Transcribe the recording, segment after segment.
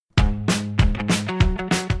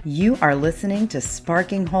You are listening to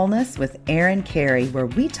Sparking Wholeness with Erin Carey, where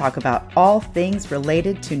we talk about all things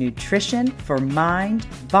related to nutrition for mind,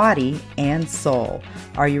 body, and soul.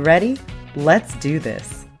 Are you ready? Let's do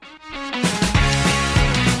this.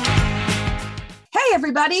 Hey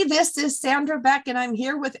everybody, this is Sandra Beck and I'm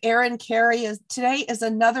here with Erin Carey. Today is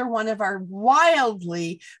another one of our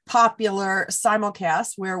wildly popular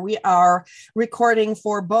simulcasts where we are recording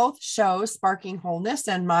for both shows, Sparking Wholeness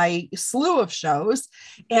and my slew of shows.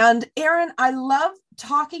 And Erin, I love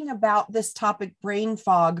talking about this topic, brain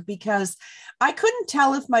fog, because I couldn't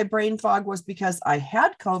tell if my brain fog was because I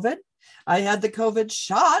had COVID. I had the COVID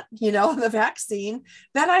shot, the vaccine.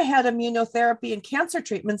 Then I had immunotherapy and cancer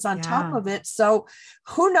treatments on top of it. So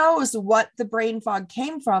who knows what the brain fog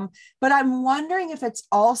came from, but I'm wondering if it's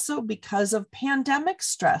also because of pandemic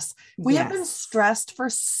stress. We have been stressed for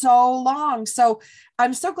so long. So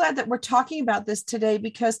I'm so glad that we're talking about this today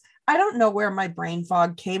because I don't know where my brain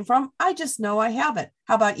fog came from. I just know I have it.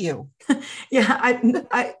 How about you?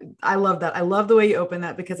 I love that. I love the way you open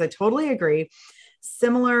that because I totally agree.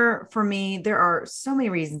 Similar for me, there are so many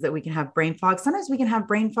reasons that we can have brain fog. Sometimes we can have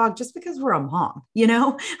brain fog just because we're a mom, we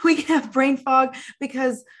can have brain fog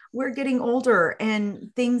because we're getting older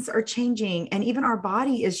and things are changing. And even our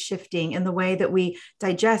body is shifting in the way that we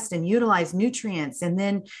digest and utilize nutrients. And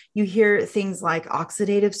then you hear things like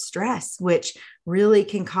oxidative stress, which really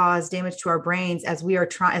can cause damage to our brains as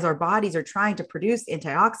our bodies are trying to produce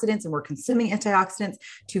antioxidants and we're consuming antioxidants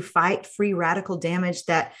to fight free radical damage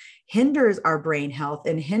that hinders our brain health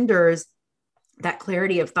and hinders that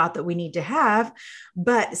clarity of thought that we need to have.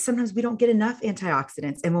 But sometimes we don't get enough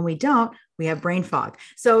antioxidants. And when we don't, we have brain fog.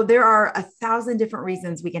 So there are 1,000 different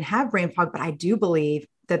reasons we can have brain fog, but I do believe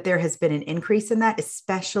that there has been an increase in that,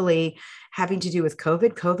 especially having to do with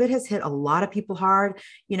COVID. COVID has hit a lot of people hard.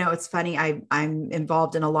 It's funny. I'm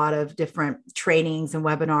involved in a lot of different trainings and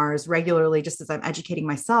webinars regularly, just as I'm educating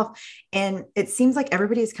myself. And it seems like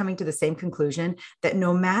everybody is coming to the same conclusion that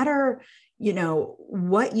no matter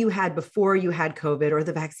what you had before you had COVID or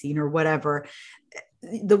the vaccine or whatever,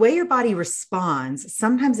 the way your body responds,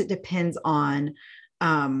 sometimes it depends on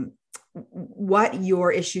what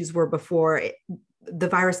your issues were before. The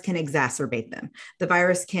virus can exacerbate them. The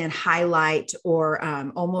virus can highlight or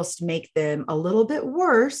almost make them a little bit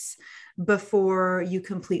worse before you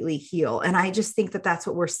completely heal. And I just think that that's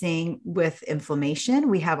what we're seeing with inflammation.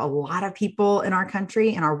 We have a lot of people in our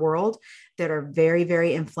country, in our world, that are very,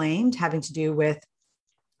 very inflamed, having to do with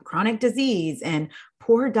chronic disease and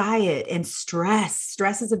poor diet and stress.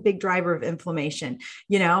 Stress is a big driver of inflammation,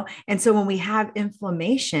 And so when we have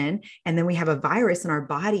inflammation and then we have a virus and our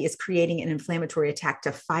body is creating an inflammatory attack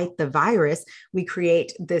to fight the virus, we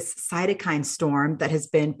create this cytokine storm that has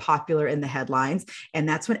been popular in the headlines. And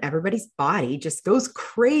that's when everybody's body just goes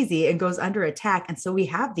crazy and goes under attack. And so we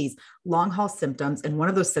have these long haul symptoms. And one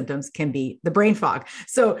of those symptoms can be the brain fog.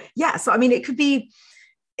 So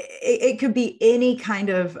it could be any kind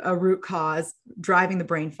of a root cause driving the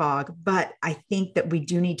brain fog, but I think that we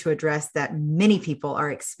do need to address that many people are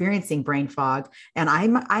experiencing brain fog. And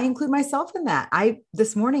I include myself in that.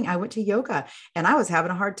 This morning I went to yoga and I was having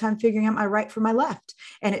a hard time figuring out my right from my left.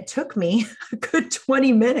 And it took me a good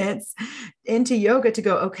 20 minutes into yoga to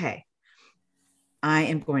go, okay, I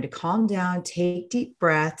am going to calm down, take deep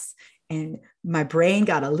breaths. And my brain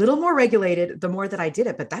got a little more regulated the more that I did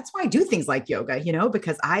it. But that's why I do things like yoga,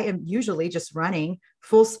 because I am usually just running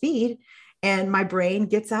full speed and my brain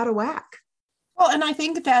gets out of whack. Well, and I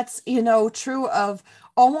think that's, true of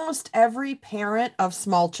almost every parent of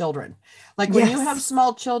small children. Like when you have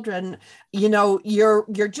small children,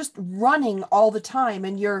 you're just running all the time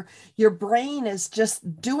and your brain is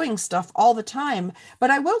just doing stuff all the time.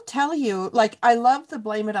 But I will tell you, I love the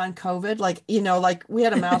blame it on COVID. Like we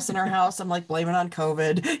had a mouse in our house. I'm like, blame it on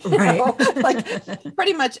COVID, like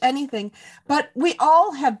pretty much anything. But we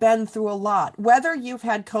all have been through a lot, whether you've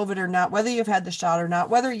had COVID or not, whether you've had the shot or not,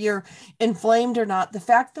 whether you're inflamed or not. The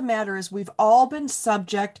fact of the matter is we've all been subject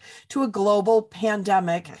to a global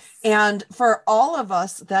pandemic. Yes. And for all of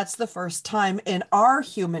us, that's the first time in our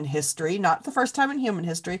human history, not the first time in human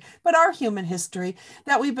history, but our human history,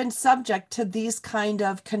 that we've been subject to these kind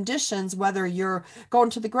of conditions, whether you're going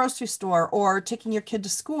to the grocery store or taking your kid to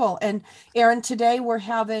school. And Erin, today we're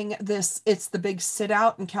having it's the big sit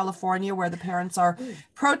out in California where the parents are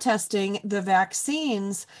protesting the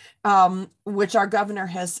vaccines, which our governor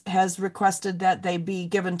has requested that they be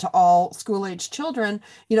given to all school-age children,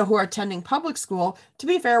 who are attending public school. To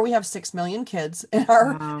be fair, we have 6 million kids in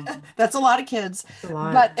our, wow. That's a lot of kids.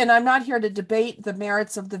 And I'm not here to debate the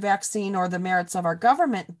merits of the vaccine or the merits of our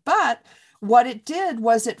government, but what it did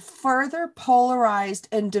was it further polarized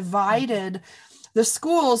and divided the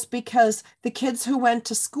schools, because the kids who went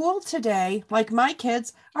to school today, like my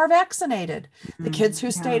kids, are vaccinated. The kids who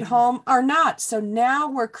stayed home are not. So now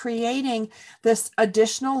we're creating this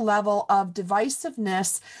additional level of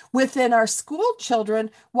divisiveness within our school children.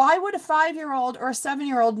 Why would a 5-year-old or a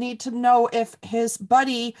 7-year-old need to know if his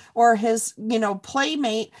buddy or his,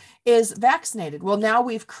 playmate is vaccinated? Well, now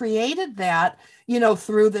we've created that,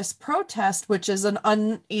 through this protest, which is an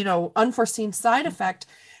unforeseen side effect.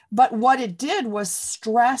 But what it did was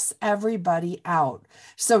stress everybody out.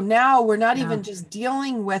 So now we're not even just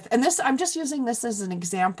dealing with, and this, I'm just using this as an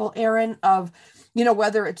example, Erin, of,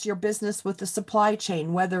 whether it's your business with the supply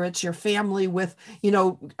chain, whether it's your family with,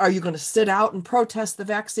 are you going to sit out and protest the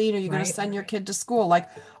vaccine? Are you going to send your kid to school? Like,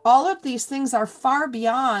 all of these things are far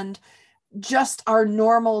beyond just our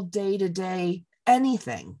normal day-to-day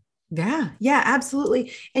anything. Yeah,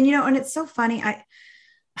 absolutely. And, and it's so funny.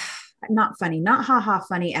 Not funny, not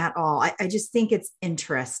funny at all. I just think it's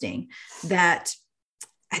interesting that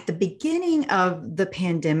at the beginning of the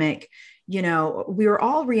pandemic, we were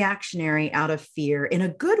all reactionary out of fear in a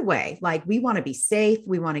good way. Like, we want to be safe.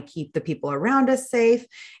 We want to keep the people around us safe.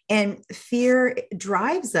 And fear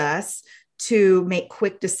drives us to make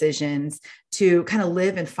quick decisions, to kind of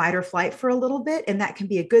live in fight or flight for a little bit. And that can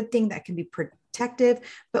be a good thing. That can be protective.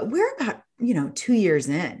 But we're about, 2 years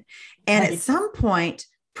in. And at some point,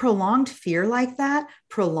 prolonged fear like that,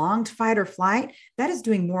 prolonged fight or flight, that is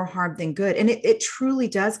doing more harm than good. And it truly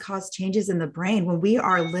does cause changes in the brain. When we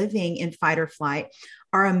are living in fight or flight,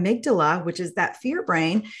 our amygdala, which is that fear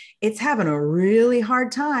brain, it's having a really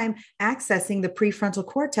hard time accessing the prefrontal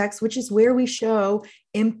cortex, which is where we show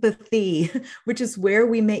empathy, which is where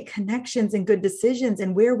we make connections and good decisions,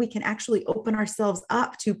 and where we can actually open ourselves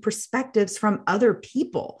up to perspectives from other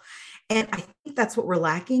people. And I think that's what we're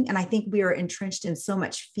lacking. And I think we are entrenched in so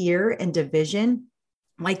much fear and division,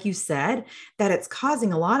 like you said, that it's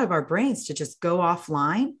causing a lot of our brains to just go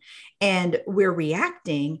offline, and we're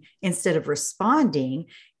reacting instead of responding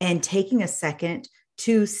and taking a second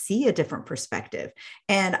to see a different perspective.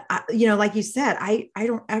 And, like you said, I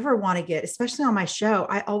don't ever want to get, especially on my show,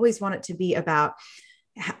 I always want it to be about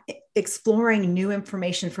exploring new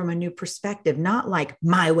information from a new perspective, not like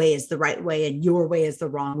my way is the right way and your way is the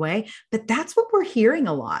wrong way. But that's what we're hearing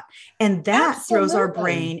a lot. And that throws our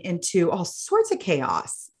brain into all sorts of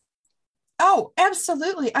chaos. Oh,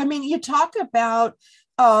 absolutely. I mean, you talk about,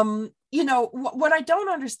 what I don't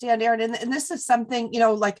understand, Erin, and this is something,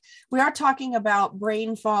 like, we are talking about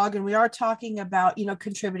brain fog, and we are talking about,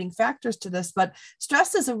 contributing factors to this, but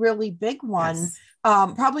stress is a really big one. Yes.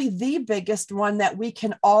 Probably the biggest one that we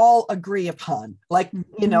can all agree upon. Like,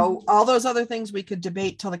 all those other things we could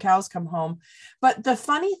debate till the cows come home. But the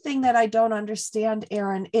funny thing that I don't understand,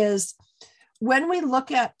 Erin, is when we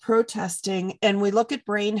look at protesting and we look at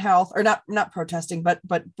brain health, or not protesting,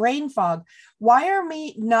 but brain fog, why are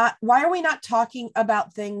we not talking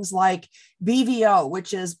about things like BVO,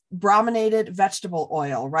 which is brominated vegetable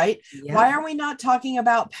oil, right? Yeah. Why are we not talking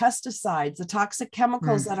about pesticides, the toxic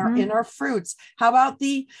chemicals that are in our fruits? How about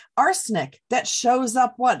the arsenic that shows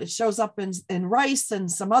up? It shows up in rice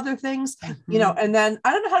and some other things, and then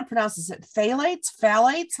I don't know how to pronounce this. Is it phthalates?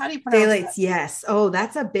 How do you pronounce it? Phthalates, yes. Oh,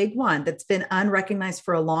 that's a big one that's been unrecognized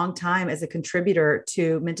for a long time as a contributor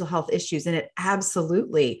to mental health issues. And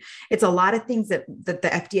it's a lot of things that the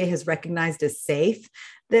FDA has recognized as safe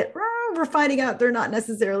that we're finding out they're not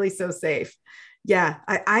necessarily so safe. Yeah,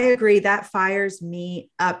 I agree. That fires me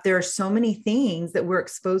up. There are so many things that we're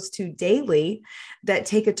exposed to daily that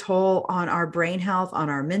take a toll on our brain health, on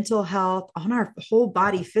our mental health, on our whole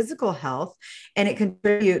body, physical health. And it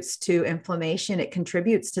contributes to inflammation. It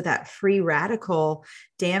contributes to that free radical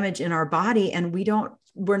damage in our body. And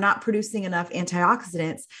we're not producing enough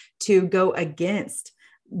antioxidants to go against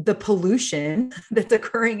the pollution that's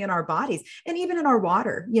occurring in our bodies, and even in our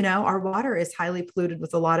water. Our water is highly polluted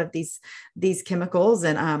with a lot of these chemicals.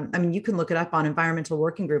 And you can look it up on Environmental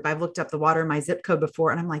Working Group. I've looked up the water in my zip code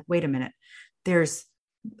before, and I'm like, wait a minute, there's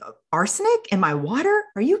arsenic in my water?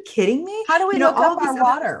 Are you kidding me? How do we look up our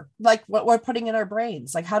water? Like what we're putting in our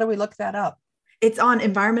brains? Like, how do we look that up? It's on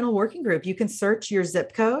Environmental Working Group. You can search your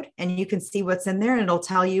zip code and you can see what's in there, and it'll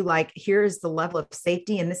tell you, like, here's the level of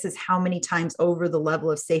safety, and this is how many times over the level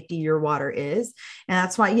of safety your water is. And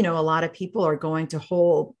that's why, a lot of people are going to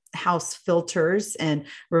whole house filters and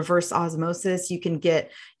reverse osmosis. You can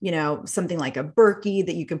get, something like a Berkey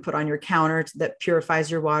that you can put on your counter that purifies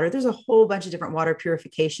your water. There's a whole bunch of different water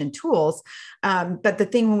purification tools. But the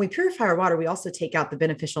thing, when we purify our water, we also take out the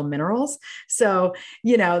beneficial minerals. So,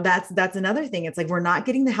 that's another thing. It's like, we're not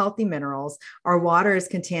getting the healthy minerals. Our water is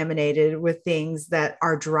contaminated with things that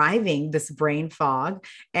are driving this brain fog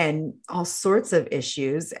and all sorts of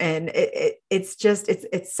issues. And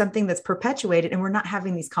it's something that's perpetuated, and we're not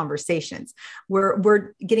having these conversations.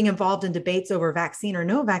 We're getting involved in debates over vaccine or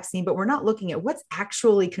no vaccine, but we're not looking at what's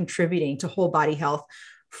actually contributing to whole body health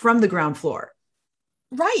from the ground floor.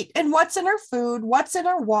 Right. And what's in our food, what's in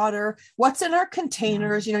our water, what's in our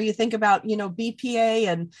containers, you think about, BPA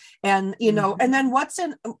and, and then what's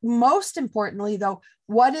in, most importantly though,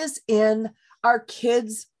 what is in our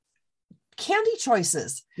kids' candy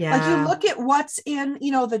choices. Yeah. Like, you look at what's in,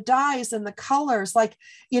 the dyes and the colors, like,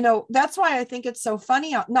 that's why I think it's so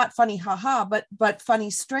funny, not funny, haha, but funny,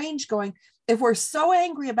 strange, going, if we're so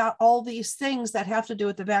angry about all these things that have to do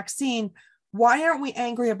with the vaccine, why aren't we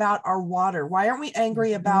angry about our water? Why aren't we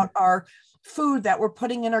angry about our food that we're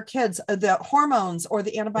putting in our kids, the hormones or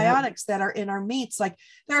the antibiotics that are in our meats? Like,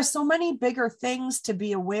 there are so many bigger things to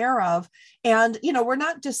be aware of. And, we're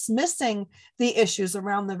not dismissing the issues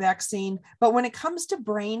around the vaccine, but when it comes to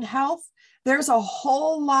brain health, there's a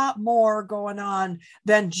whole lot more going on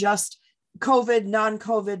than just COVID,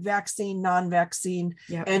 non-COVID, vaccine, non-vaccine.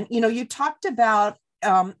 Yep. And, you talked about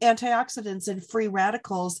antioxidants and free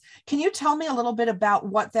radicals. Can you tell me a little bit about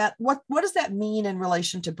what does that mean in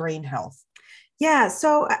relation to brain health? Yeah.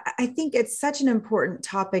 So I think it's such an important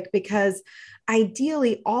topic, because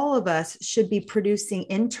ideally all of us should be producing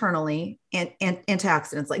internally and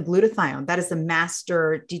antioxidants like glutathione. That is the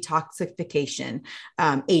master detoxification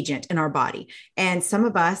agent in our body. And some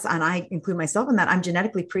of us, and I include myself in that, I'm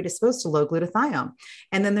genetically predisposed to low glutathione.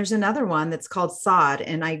 And then there's another one that's called SOD.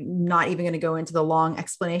 And I'm not even going to go into the long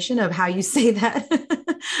explanation of how you say that.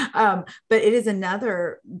 But it is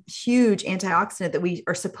another huge antioxidant that we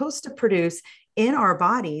are supposed to produce in our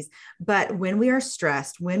bodies. But when we are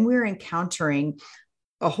stressed, when we're encountering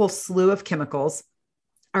a whole slew of chemicals,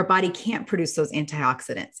 our body can't produce those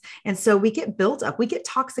antioxidants. And so we get built up, we get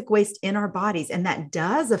toxic waste in our bodies, and that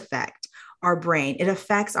does affect our brain. It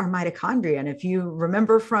affects our mitochondria. And if you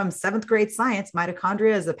remember from 7th grade science,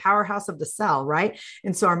 mitochondria is the powerhouse of the cell, right?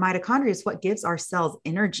 And so our mitochondria is what gives our cells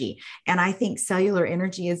energy. And I think cellular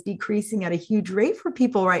energy is decreasing at a huge rate for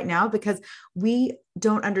people right now, because we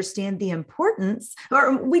don't understand the importance,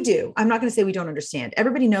 or we do. I'm not going to say we don't understand.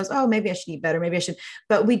 Everybody knows, oh, maybe I should eat better. Maybe I should,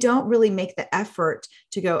 but we don't really make the effort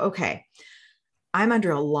to go, okay, I'm under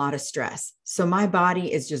a lot of stress. So my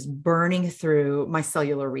body is just burning through my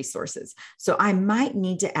cellular resources. So I might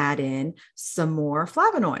need to add in some more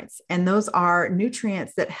flavonoids. And those are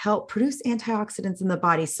nutrients that help produce antioxidants in the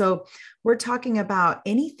body. So we're talking about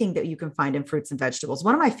anything that you can find in fruits and vegetables.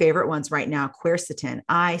 One of my favorite ones right now, quercetin.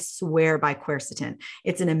 I swear by quercetin.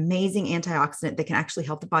 It's an amazing antioxidant that can actually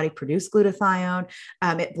help the body produce glutathione.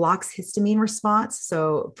 It blocks histamine response.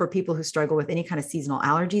 So for people who struggle with any kind of seasonal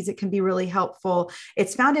allergies, it can be really helpful.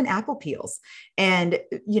 It's found in apple peels. And,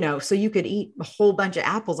 so you could eat a whole bunch of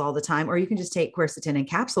apples all the time, or you can just take quercetin in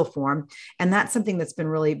capsule form. And that's something that's been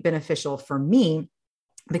really beneficial for me,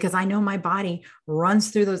 because I know my body runs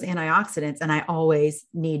through those antioxidants and I always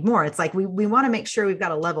need more. It's like, we want to make sure we've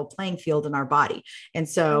got a level playing field in our body. And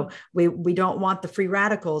so we don't want the free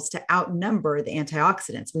radicals to outnumber the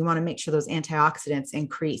antioxidants. We want to make sure those antioxidants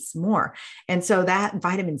increase more. And so that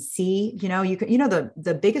vitamin C,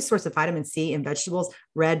 the biggest source of vitamin C in vegetables,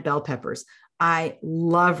 red bell peppers. I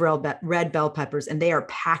love red bell peppers, and they are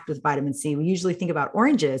packed with vitamin C. We usually think about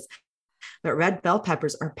oranges, but red bell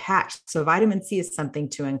peppers are packed. So vitamin C is something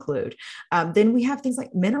to include. Then we have things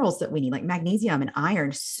like minerals that we need, like magnesium and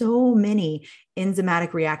iron. So many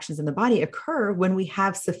enzymatic reactions in the body occur when we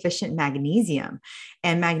have sufficient magnesium.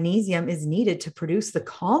 And magnesium is needed to produce the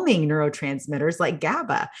calming neurotransmitters like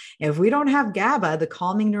GABA. If we don't have GABA, the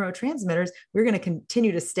calming neurotransmitters, we're going to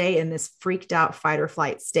continue to stay in this freaked out fight or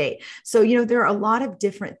flight state. So, there are a lot of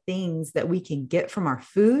different things that we can get from our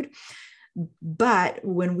food. But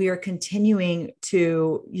when we are continuing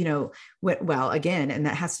to, again, and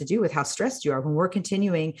that has to do with how stressed you are, when we're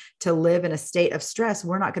continuing to live in a state of stress,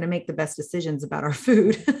 we're not going to make the best decisions about our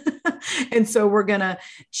food. And so we're going to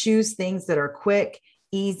choose things that are quick,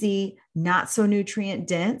 easy, not so nutrient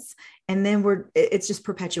dense. And then it's just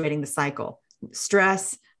perpetuating the cycle.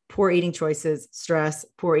 Stress, poor eating choices, stress,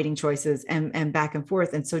 poor eating choices, and back and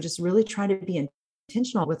forth. And so just really trying to be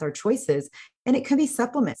intentional with our choices. And it can be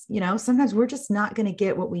supplements. Sometimes we're just not going to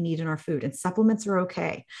get what we need in our food, and supplements are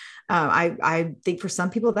okay. I think for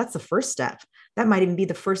some people, that's the first step. that might even be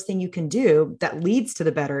the first thing you can do that leads to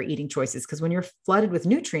the better eating choices. Because when you're flooded with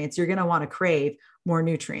nutrients, you're going to want to crave more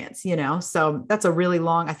nutrients, so that's a really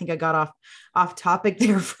long, I think I got off topic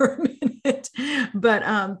there for a minute,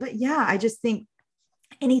 but yeah, I just think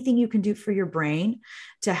anything you can do for your brain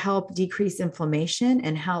to help decrease inflammation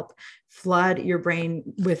and help flood your brain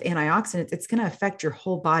with antioxidants, it's going to affect your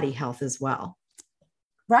whole body health as well.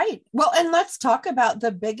 Right. Well, and let's talk about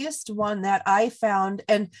the biggest one that I found.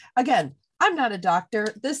 And again, I'm not a doctor.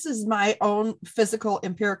 This is my own physical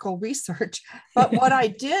empirical research. But what I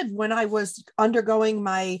did when I was undergoing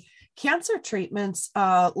my cancer treatments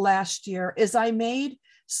last year is I made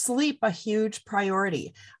sleep a huge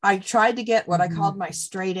priority. I tried to get what I called my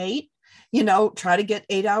straight 8, try to get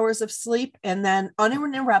 8 hours of sleep and then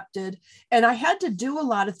uninterrupted. And I had to do a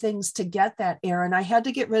lot of things to get that, Erin. I had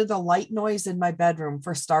to get rid of the light noise in my bedroom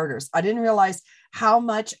for starters. I didn't realize how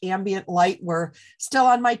much ambient light were still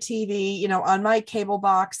on my TV, on my cable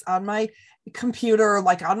box, on my computer,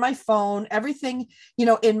 like on my phone, everything,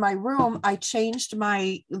 in my room. I changed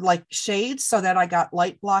my shades so that I got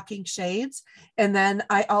light blocking shades. And then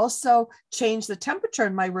I also changed the temperature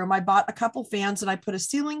in my room. I bought a couple fans and I put a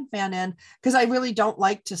ceiling fan in because I really don't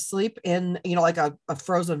like to sleep in, like a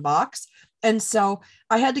frozen box. And so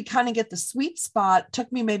I had to kind of get the sweet spot. It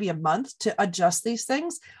took me maybe a month to adjust these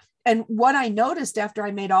things. And what I noticed after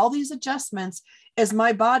I made all these adjustments is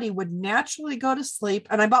my body would naturally go to sleep.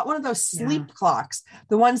 And I bought one of those sleep clocks,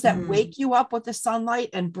 the ones that wake you up with the sunlight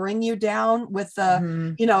and bring you down with the,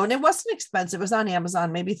 and it wasn't expensive. It was on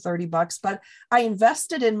Amazon, maybe $30, but I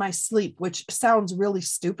invested in my sleep, which sounds really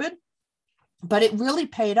stupid, but it really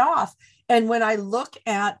paid off. And when I look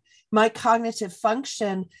at my cognitive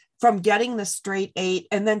function from getting the straight 8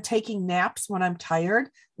 and then taking naps when I'm tired,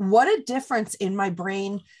 what a difference in my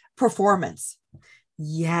brain performance.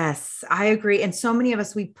 Yes, I agree. And so many of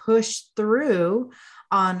us, we push through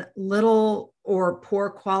on little or poor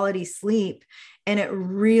quality sleep, and it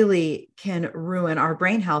really can ruin our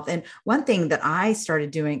brain health. And one thing that I started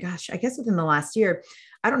doing, I guess within the last year,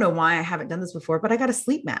 I don't know why I haven't done this before, but I got a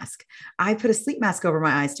sleep mask. I put a sleep mask over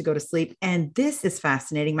my eyes to go to sleep. And this is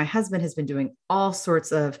fascinating. My husband has been doing all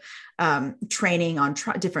sorts of training on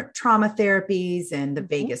different trauma therapies and the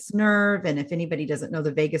vagus nerve. And if anybody doesn't know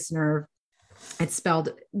the vagus nerve, it's spelled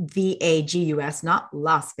VAGUS, not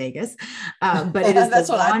Las Vegas, but it is the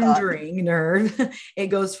wandering nerve. It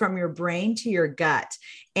goes from your brain to your gut,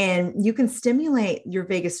 and you can stimulate your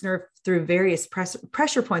vagus nerve through various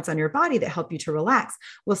pressure points on your body that help you to relax.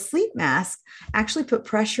 Well, sleep masks actually put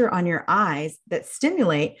pressure on your eyes that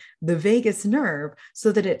stimulate the vagus nerve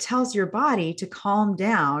so that it tells your body to calm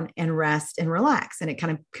down and rest and relax. And it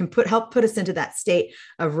kind of can help put us into that state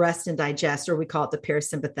of rest and digest, or we call it the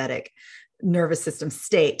parasympathetic nervous system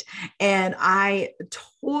state. And I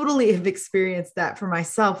totally have experienced that for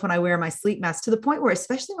myself when I wear my sleep mask, to the point where,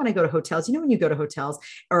 especially when I go to hotels, when you go to hotels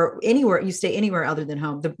or anywhere, you stay anywhere other than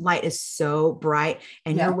home, the light is so bright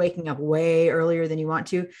and you're waking up way earlier than you want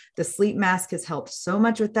to. The sleep mask has helped so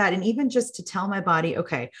much with that. And even just to tell my body,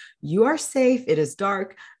 okay, you are safe. It is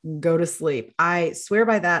dark. Go to sleep. I swear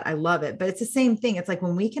by that. I love it. But it's the same thing. It's like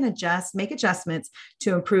when we can make adjustments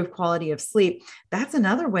to improve quality of sleep, that's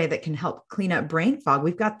another way that can help clean up brain fog.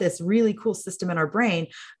 We've got this really cool system in our brain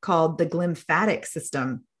called the glymphatic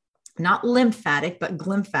system. Not lymphatic, but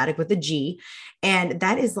glymphatic with a G. And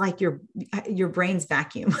that is like your brain's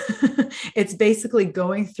vacuum. It's basically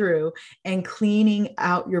going through and cleaning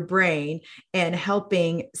out your brain and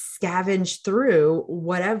helping scavenge through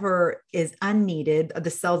whatever is unneeded, the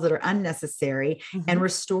cells that are unnecessary, and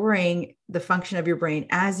restoring the function of your brain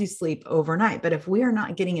as you sleep overnight. But if we are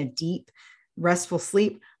not getting a deep, restful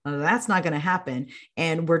sleep, that's not going to happen.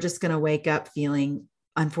 And we're just going to wake up feeling,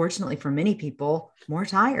 unfortunately for many people, more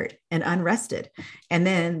tired and unrested. And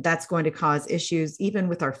then that's going to cause issues even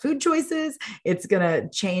with our food choices. It's going to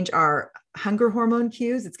change our hunger hormone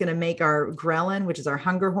cues. It's going to make our ghrelin, which is our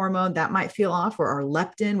hunger hormone, that might feel off, or our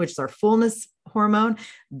leptin, which is our fullness hormone,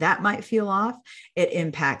 that might feel off. It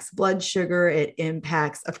impacts blood sugar. It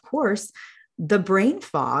impacts, of course, the brain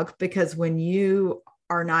fog, because when you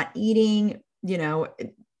are not eating,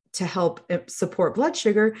 to help support blood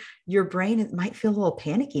sugar, your brain might feel a little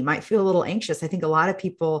panicky, might feel a little anxious. I think a lot of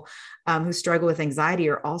people who struggle with anxiety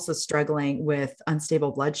are also struggling with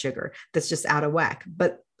unstable blood sugar that's just out of whack.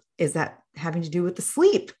 But is that having to do with the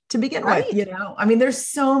sleep to begin with? I mean, there's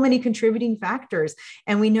so many contributing factors,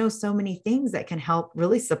 and we know so many things that can help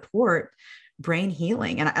really support brain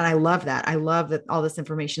healing. And I love that. I love that all this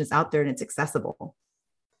information is out there and it's accessible.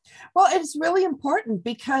 Well, it's really important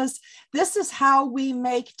because this is how we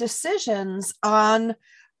make decisions on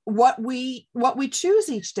what we choose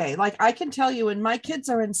each day. Like I can tell you, when my kids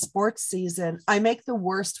are in sports season, I make the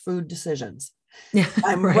worst food decisions. Yeah,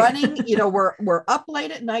 I'm running, we're up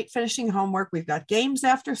late at night finishing homework. We've got games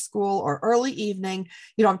after school or early evening.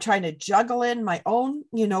 I'm trying to juggle in my own,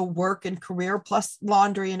 work and career plus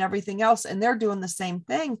laundry and everything else. And they're doing the same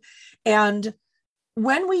thing. And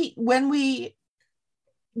when we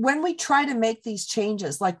try to make these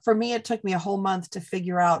changes, like for me, it took me a whole month to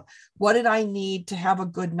figure out what did I need to have a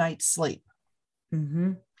good night's sleep.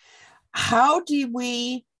 Mm-hmm. How do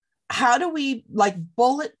we like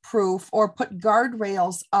bulletproof or put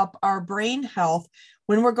guardrails up our brain health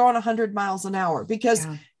when we're going 100 miles an hour? Because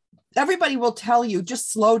everybody will tell you,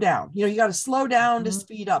 just slow down. You got to slow down to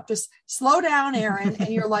speed up. Just slow down, Erin.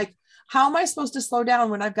 And you're like, how am I supposed to slow down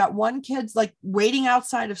when I've got one kid's like waiting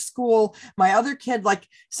outside of school? My other kid, like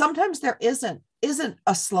sometimes there isn't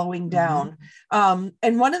a slowing down.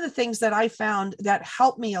 And one of the things that I found that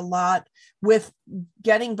helped me a lot with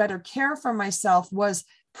getting better care for myself was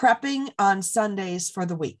prepping on Sundays for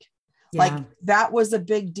the week. Yeah. Like that was a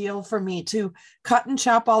big deal for me to cut and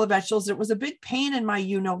chop all the vegetables. It was a big pain in my,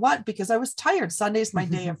 because I was tired. Sunday's my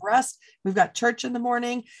day of rest. We've got church in the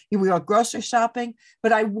morning. We go grocery shopping,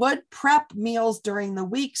 but I would prep meals during the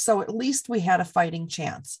week. So at least we had a fighting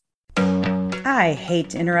chance. I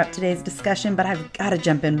hate to interrupt today's discussion, but I've got to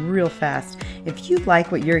jump in real fast. If you like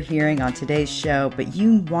what you're hearing on today's show, but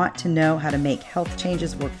you want to know how to make health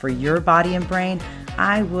changes work for your body and brain,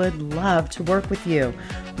 I would love to work with you.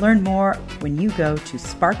 Learn more when you go to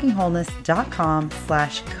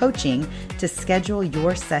sparkingwholeness.com/coaching to schedule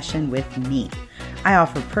your session with me. I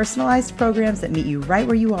offer personalized programs that meet you right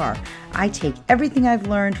where you are. I take everything I've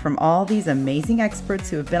learned from all these amazing experts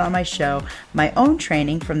who have been on my show, my own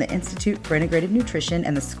training from the Institute for Integrative Nutrition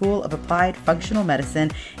and the School of Applied Functional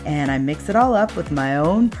Medicine, and I mix it all up with my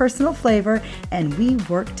own personal flavor, and we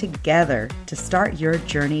work together to start your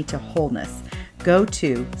journey to wholeness. Go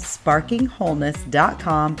to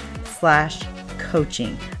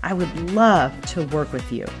sparkingwholeness.com/coaching. I would love to work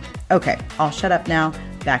with you. Okay, I'll shut up now.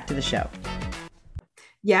 Back to the show.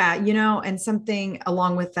 Yeah, and something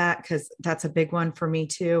along with that, because that's a big one for me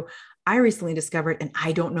too. I recently discovered, and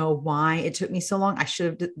I don't know why it took me so long. I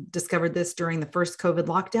should have discovered this during the first COVID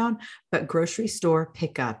lockdown, but grocery store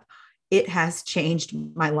pickup. It has changed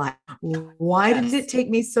my life. Why did it take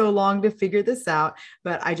me so long to figure this out?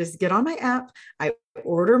 But I just get on my app. I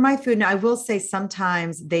order my food. Now, I will say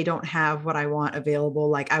sometimes they don't have what I want available.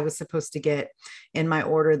 Like I was supposed to get in my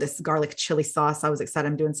order this garlic chili sauce. I was excited.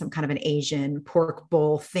 I'm doing some kind of an Asian pork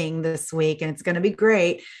bowl thing this week, and it's going to be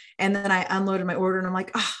great. And then I unloaded my order and I'm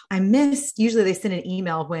like, I missed. Usually they send an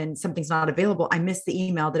email when something's not available. I missed the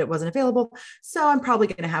email that it wasn't available. So I'm probably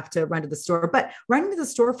going to have to run to the store, but running to the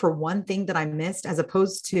store for one thing that I missed, as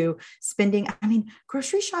opposed to spending,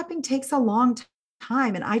 grocery shopping takes a long time.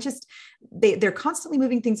 And they're constantly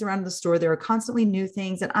moving things around in the store. There are constantly new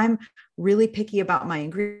things. And I'm really picky about my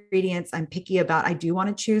ingredients. I do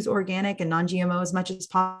want to choose organic and non-GMO as much as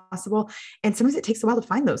possible. And sometimes it takes a while to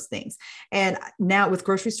find those things. And now with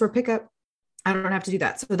grocery store pickup, I don't have to do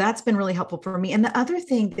that. So that's been really helpful for me. And the other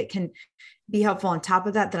thing that can be helpful on top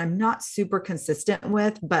of that I'm not super consistent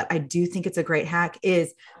with, but I do think it's a great hack,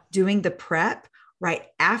 is doing the prep right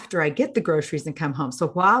after I get the groceries and come home. So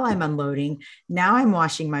while I'm unloading, now I'm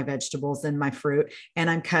washing my vegetables and my fruit, and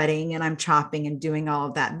I'm cutting and I'm chopping and doing all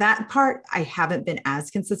of that. That part I haven't been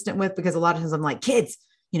as consistent with, because a lot of times I'm like, kids,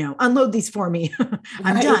 unload these for me.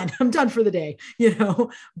 I'm done for the day,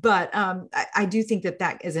 but I do think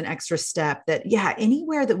that is an extra step that,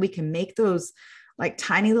 anywhere that we can make those like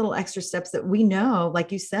tiny little extra steps that we know,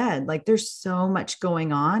 like you said, like there's so much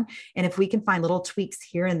going on. And if we can find little tweaks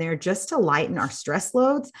here and there just to lighten our stress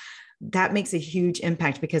loads, that makes a huge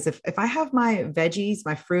impact. Because if I have my veggies,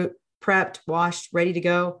 my fruit prepped, washed, ready to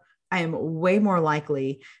go, I am way more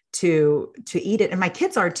likely to eat it. And my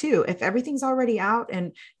kids are too. If everything's already out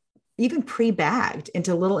and even pre-bagged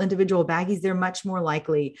into little individual baggies, they're much more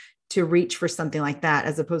likely to reach for something like that,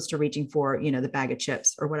 as opposed to reaching for, the bag of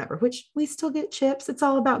chips or whatever, which we still get chips. It's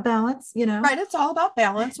all about balance, Right. It's all about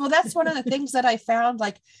balance. Well, that's one of the things that I found,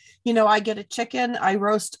 like, I get a chicken, I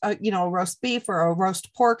roast, roast beef or a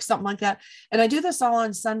roast pork, something like that. And I do this all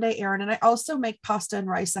on Sunday, Erin. And I also make pasta and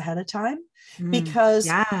rice ahead of time, because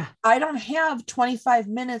I don't have 25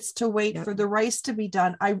 minutes to wait for the rice to be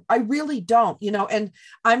done. I really don't, and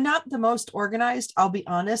I'm not the most organized. I'll be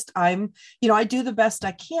honest. I do the best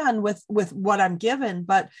I can with what I'm given,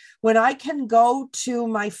 but when I can go to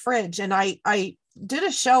my fridge and I did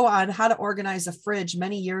a show on how to organize a fridge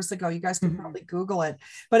many years ago. You guys can Mm-hmm. probably Google it,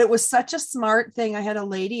 but it was such a smart thing. I had a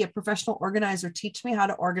lady, a professional organizer, teach me how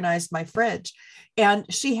to organize my fridge. And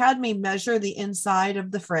she had me measure the inside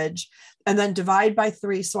of the fridge and then divide by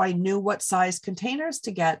 3. So I knew what size containers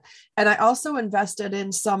to get. And I also invested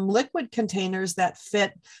in some liquid containers that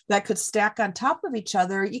fit, that could stack on top of each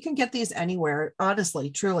other. You can get these anywhere,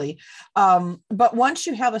 honestly, truly. But once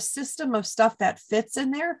you have a system of stuff that fits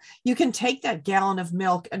in there, you can take that gallon of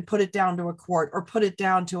milk and put it down to a quart or put it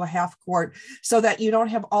down to a half quart so that you don't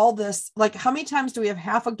have all this. Like, how many times do we have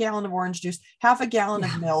half a gallon of orange juice, half a gallon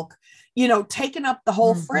of milk, taking up the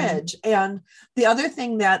whole fridge? And the other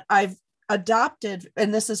thing that I've adopted,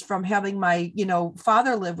 and this is from having my,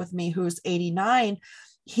 father live with me, who's 89,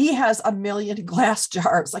 he has a million glass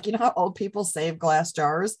jars. Like, how old people save glass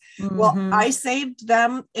jars? Mm-hmm. Well, I saved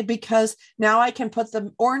them because now I can put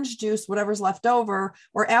the orange juice, whatever's left over,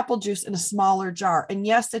 or apple juice in a smaller jar. And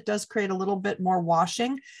yes, it does create a little bit more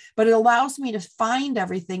washing, but it allows me to find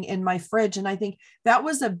everything in my fridge. And I think that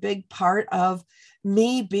was a big part of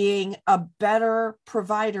me being a better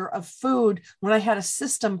provider of food when I had a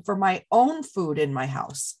system for my own food in my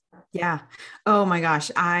house. Yeah. Oh my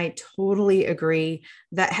gosh. I totally agree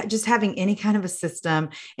that just having any kind of a system.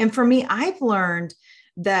 And for me, I've learned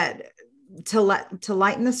that to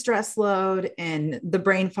lighten the stress load and the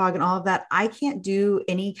brain fog and all of that, I can't do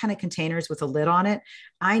any kind of containers with a lid on it.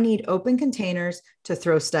 I need open containers to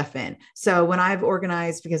throw stuff in. So when I've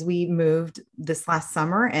organized, because we moved this last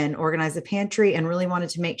summer and organized a pantry and really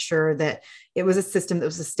wanted to make sure that it was a system that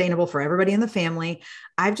was sustainable for everybody in the family,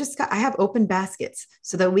 I have open baskets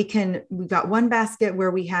so that we've got one basket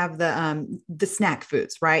where we have the snack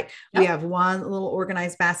foods, right? Yep. We have one little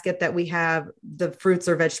organized basket that we have the fruits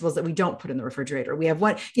or vegetables that we don't put in the refrigerator. We have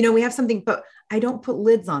one, we have something, but I don't put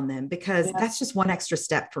lids on them because that's just one extra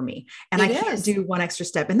step for me. And I can't do one extra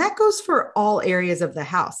step. And that goes for all areas of the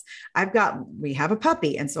house. We have a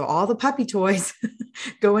puppy. And so all the puppy toys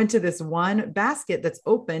go into this one basket that's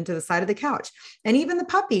open to the side of the couch. And even the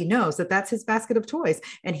puppy knows that that's his basket of toys,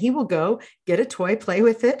 and he will go get a toy, play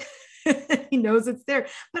with it. He knows it's there.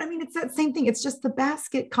 But I mean, it's that same thing. It's just the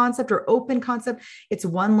basket concept or open concept. It's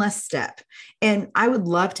one less step. And I would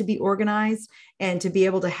love to be organized and to be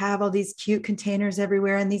able to have all these cute containers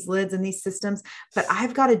everywhere and these lids and these systems. But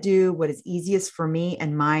I've got to do what is easiest for me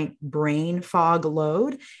and my brain fog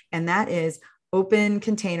load. And that is open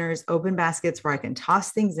containers, open baskets where I can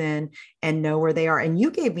toss things in and know where they are. And you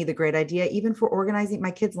gave me the great idea, even for organizing my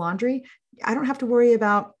kids' laundry. I don't have to worry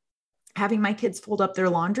about having my kids fold up their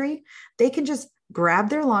laundry. They can just grab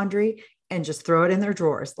their laundry and just throw it in their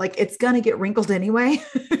drawers. Like, it's going to get wrinkled anyway.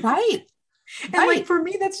 Right. And like, for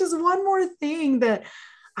me, that's just one more thing that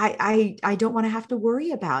I don't want to have to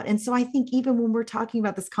worry about. And so I think even when we're talking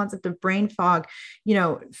about this concept of brain fog,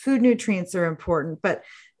 food nutrients are important, but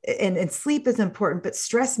and sleep is important, but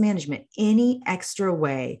stress management, any extra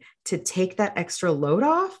way to take that extra load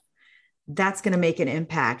off, that's going to make an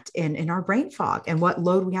impact in our brain fog and what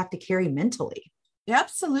load we have to carry mentally.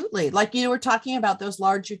 Absolutely. Like, we're talking about those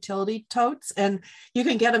large utility totes, and you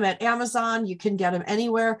can get them at Amazon, you can get them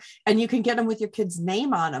anywhere, and you can get them with your kid's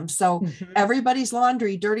name on them. So everybody's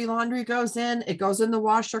laundry, dirty laundry goes in, it goes in the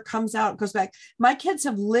washer, comes out, goes back. My kids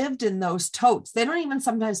have lived in those totes. They don't even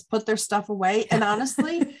sometimes put their stuff away. And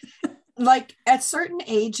honestly, like, at certain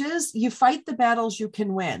ages, you fight the battles you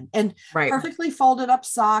can win. And perfectly folded up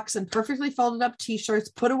socks and perfectly folded up t-shirts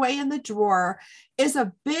put away in the drawer is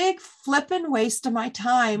a big flippin' waste of my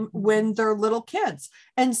time when they're little kids.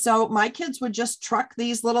 And so my kids would just truck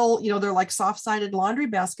these little, they're like soft-sided laundry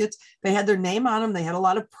baskets. They had their name on them. They had a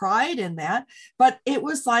lot of pride in that. But it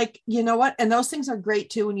was like, you know what? And those things are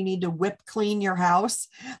great too when you need to whip clean your house.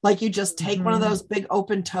 Like, you just take one of those big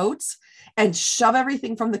open totes and shove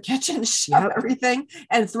everything from the kitchen, everything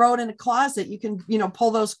and throw it in a closet. You can,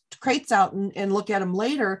 pull those crates out and look at them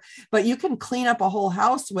later, but you can clean up a whole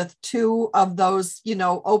house with 2 of those,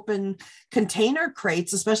 open container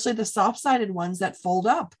crates, especially the soft-sided ones that fold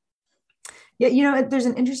up. Yeah. There's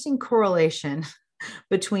an interesting correlation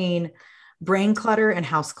between brain clutter and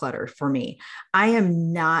house clutter for me. I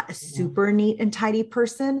am not a super neat and tidy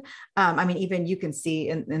person. I mean, even you can see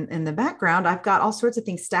in the background, I've got all sorts of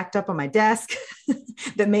things stacked up on my desk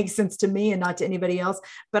that makes sense to me and not to anybody else.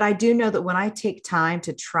 But I do know that when I take time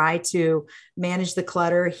to try to manage the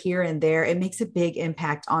clutter here and there, it makes a big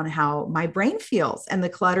impact on how my brain feels and the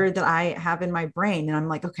clutter that I have in my brain. And I'm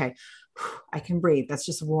like, okay, I can breathe. That's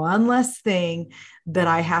just one less thing that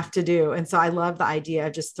I have to do. And so I love the idea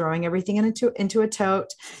of just throwing everything into a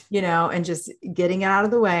tote, and just getting it out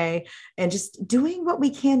of the way and just doing what we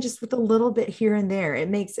can just with a little bit here and there. It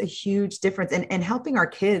makes a huge difference, and helping our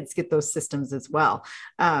kids get those systems as well.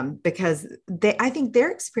 Because I think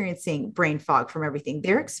they're experiencing brain fog from everything.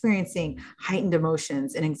 They're experiencing heightened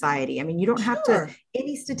emotions and anxiety. I mean, you don't have to,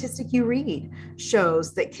 any statistic you read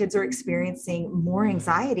shows that kids are experiencing more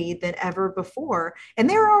anxiety than ever before. And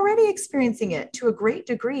they're already experiencing it to a great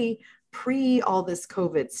degree pre all this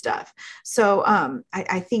COVID stuff. So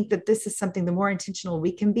I think that this is something, the more intentional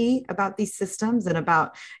we can be about these systems and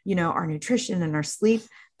about, our nutrition and our sleep,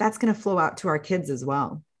 that's going to flow out to our kids as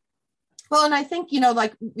well. Well, and I think,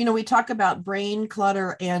 we talk about brain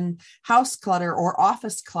clutter and house clutter or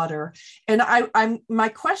office clutter. And my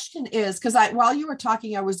question is, because while you were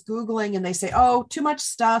talking, I was Googling and they say, oh, too much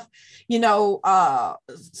stuff,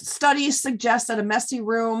 studies suggest that a messy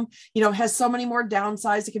room, has so many more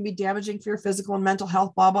downsides. It can be damaging for your physical and mental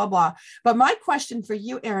health, blah, blah, blah. But my question for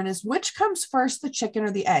you, Erin, is which comes first, the chicken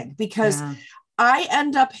or the egg? Because I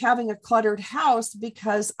end up having a cluttered house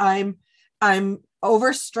because I'm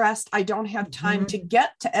overstressed. I don't have time to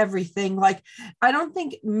get to everything. Like, I don't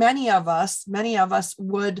think many of us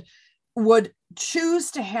would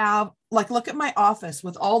choose to have, like, look at my office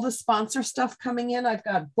with all the sponsor stuff coming in. I've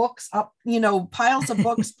got books up, piles of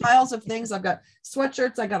books, piles of things. I've got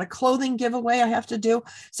sweatshirts. I got a clothing giveaway I have to do.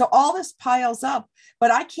 So all this piles up,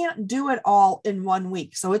 but I can't do it all in 1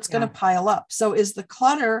 week. So it's going to pile up. So is the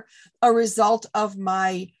clutter a result of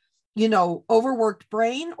my overworked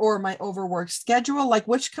brain or my overworked schedule? Like,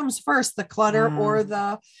 which comes first, the clutter or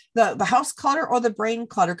the house clutter or the brain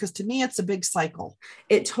clutter? Because to me, it's a big cycle.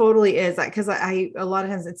 It totally is. Because a lot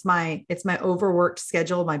of times it's my overworked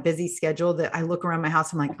schedule, my busy schedule, that I look around my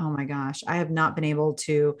house. I'm like, oh my gosh, I have not been able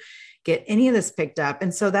to get any of this picked up.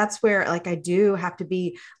 And so that's where, like, I do have to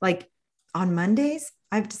be like, on Mondays,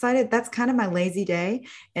 I've decided that's kind of my lazy day.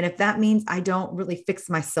 And if that means I don't really fix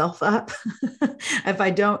myself up, if I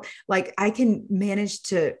don't, like, I can manage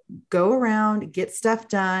to go around, get stuff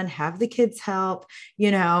done, have the kids help,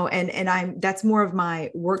 and that's more of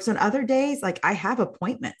my works. On other days, like, I have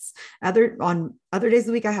appointments. On other days of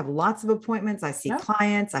the week, I have lots of appointments. I see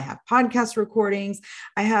clients, I have podcast recordings,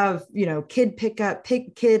 I have, kid pickup,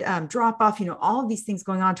 kid drop off, all of these things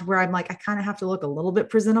going on, to where I'm like, I kind of have to look a little bit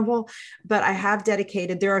presentable, but I have dedicated,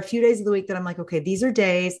 there are a few days of the week that I'm like, okay, these are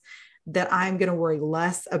days that I'm going to worry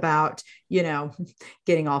less about,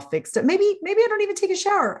 getting all fixed up. Maybe I don't even take a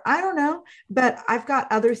shower. I don't know, but I've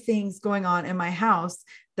got other things going on in my house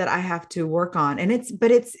that I have to work on. And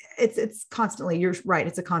it's constantly, you're right.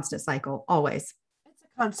 It's a constant cycle, always. It's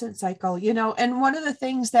a constant cycle, and one of the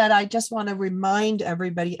things that I just want to remind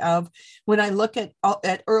everybody of, when I look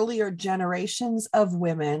at earlier generations of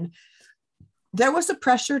women, there was a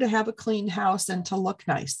pressure to have a clean house and to look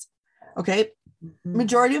nice. Okay.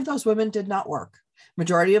 Majority of those women did not work.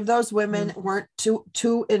 Majority of those women weren't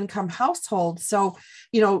two income households. So,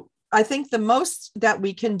 I think the most that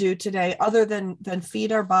we can do today, other than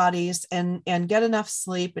feed our bodies and get enough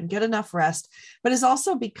sleep and get enough rest, but is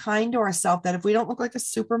also be kind to ourselves, that if we don't look like a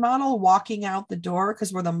supermodel walking out the door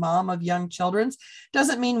because we're the mom of young children,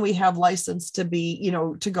 doesn't mean we have license to be,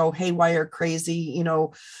 to go haywire, crazy,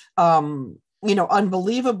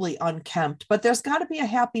 unbelievably unkempt. But there's got to be a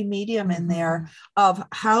happy medium in there of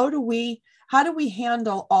how do we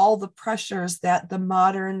handle all the pressures that the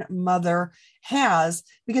modern mother has,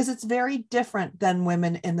 because it's very different than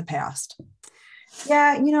women in the past.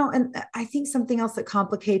 Yeah. And I think something else that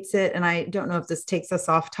complicates it, and I don't know if this takes us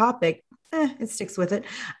off topic, it sticks with it,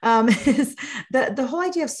 is the whole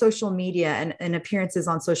idea of social media and appearances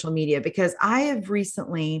on social media, because I have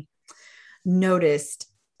recently noticed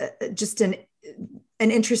just an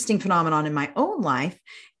interesting phenomenon in my own life,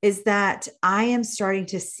 is that I am starting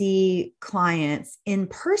to see clients in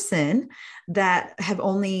person that have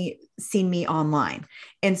only seen me online.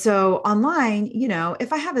 And so online,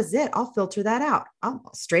 if I have a zit, I'll filter that out. I'll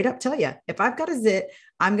straight up tell you, if I've got a zit,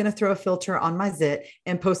 I'm going to throw a filter on my zit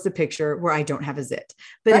and post a picture where I don't have a zit.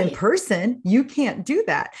 But in person, you can't do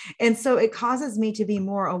that. And so it causes me to be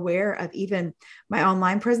more aware of even my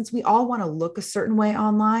online presence. We all want to look a certain way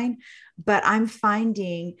online, but I'm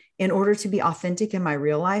finding, in order to be authentic in my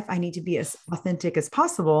real life, I need to be as authentic as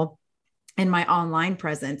possible in my online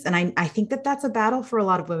presence. And I think that that's a battle for a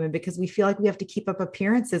lot of women because we feel like we have to keep up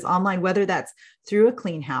appearances online, whether that's through a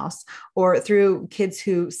clean house or through kids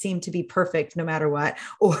who seem to be perfect no matter what,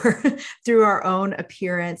 or through our own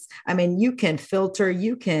appearance. I mean, you can filter,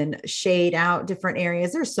 you can shade out different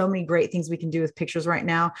areas. There's so many great things we can do with pictures right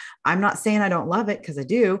now. I'm not saying I don't love it because I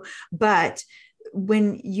do, but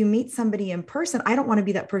when you meet somebody in person, I don't want to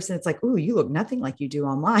be that person. It's like, ooh, you look nothing like you do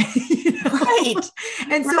online. Right.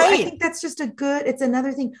 And so I think that's just it's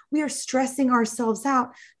another thing. We are stressing ourselves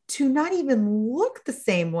out to not even look the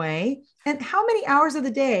same way. And how many hours of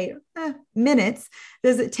the day, minutes,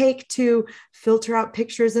 does it take to filter out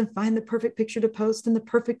pictures and find the perfect picture to post and the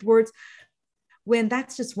perfect words, when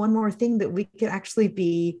that's just one more thing that we could actually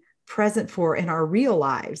be present for in our real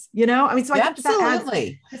lives, I mean, so I think that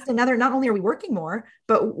adds just another, not only are we working more,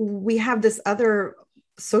 but we have this other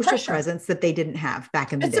social presence that they didn't have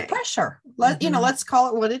back in the day. It's a pressure. Let's call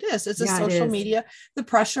it what it is. It's a social media, the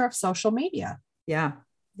pressure of social media. Yeah.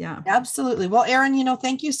 Yeah, absolutely. Well, Erin,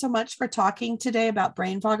 thank you so much for talking today about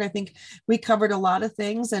brain fog. I think we covered a lot of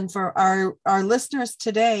things. And for our listeners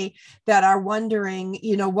today that are wondering,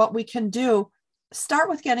 what we can do, start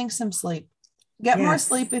with getting some sleep. Get more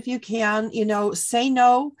sleep if you can, say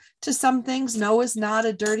no to some things. No is not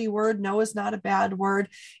a dirty word. No is not a bad word.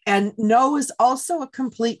 And no is also a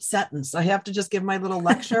complete sentence. I have to just give my little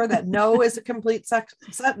lecture that no is a complete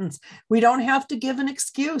sentence. We don't have to give an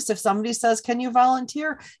excuse. If somebody says, can you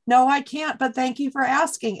volunteer? No, I can't, but thank you for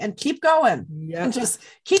asking, and keep going. Yep. And just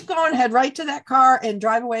keep going, head right to that car and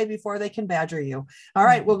drive away before they can badger you. All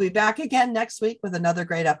right. We'll be back again next week with another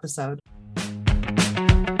great episode.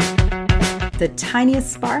 The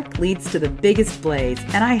tiniest spark leads to the biggest blaze,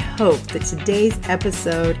 and I hope that today's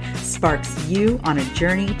episode sparks you on a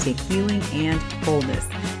journey to healing and wholeness.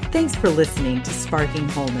 Thanks for listening to Sparking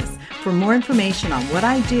Wholeness. For more information on what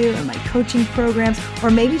I do and my coaching programs,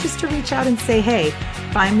 or maybe just to reach out and say, hey,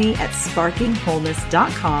 find me at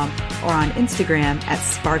sparkingwholeness.com or on Instagram at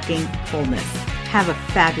sparkingwholeness. Have a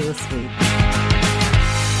fabulous week.